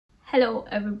Hello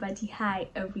everybody, hi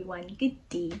everyone, good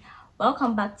day.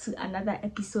 Welcome back to another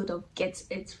episode of Get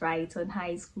It Right on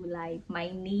High School Live. My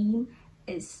name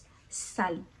is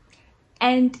Sally,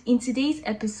 and in today's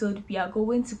episode we are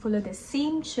going to follow the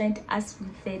same trend as we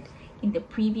did in the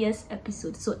previous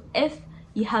episode. So if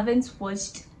you haven't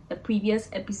watched the previous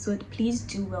episode, please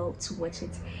do well to watch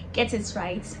it. Get it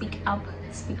right, speak up,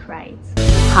 speak right.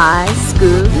 High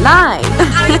School Live.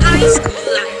 High School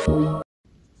Live.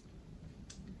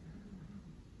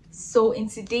 So in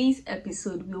today's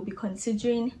episode, we'll be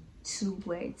considering two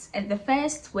words, and the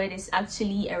first word is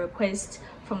actually a request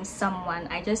from someone.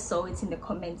 I just saw it in the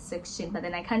comment section, but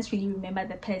then I can't really remember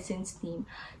the person's name.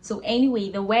 So anyway,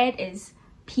 the word is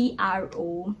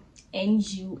PRONUNCIATION.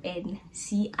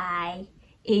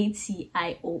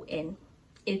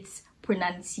 It's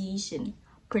pronunciation,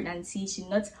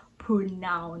 not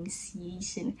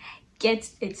pronunciation.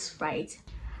 Get it right.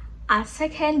 Our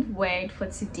second word for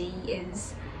today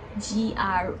is GROCERY,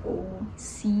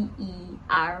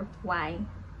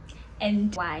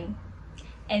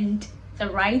 and the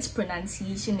right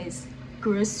pronunciation is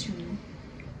grocery,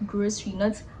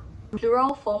 not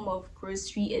plural form of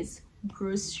grocery is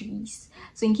groceries.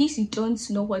 So in case you don't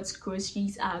know what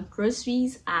groceries are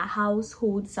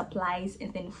household supplies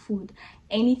and then food,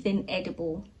 anything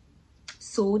edible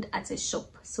sold at a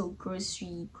shop. So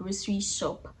grocery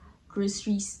shop,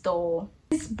 grocery store.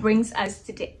 This brings us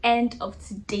to the end of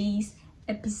today's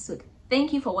episode.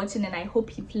 Thank you for watching, and I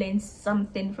hope you've learned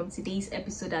something from today's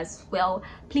episode as well.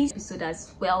 Please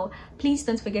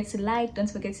don't forget to like, don't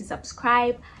forget to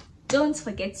subscribe, don't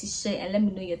forget to share, and let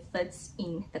me know your thoughts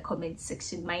in the comment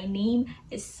section. My name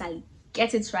is Sally.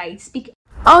 Get it right, speak.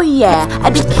 Oh yeah,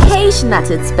 education at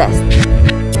its best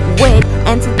with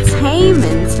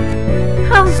entertainment.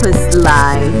 Campus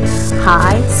Live,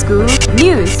 High School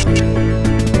News,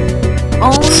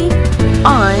 only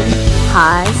on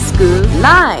High School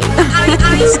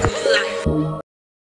Live.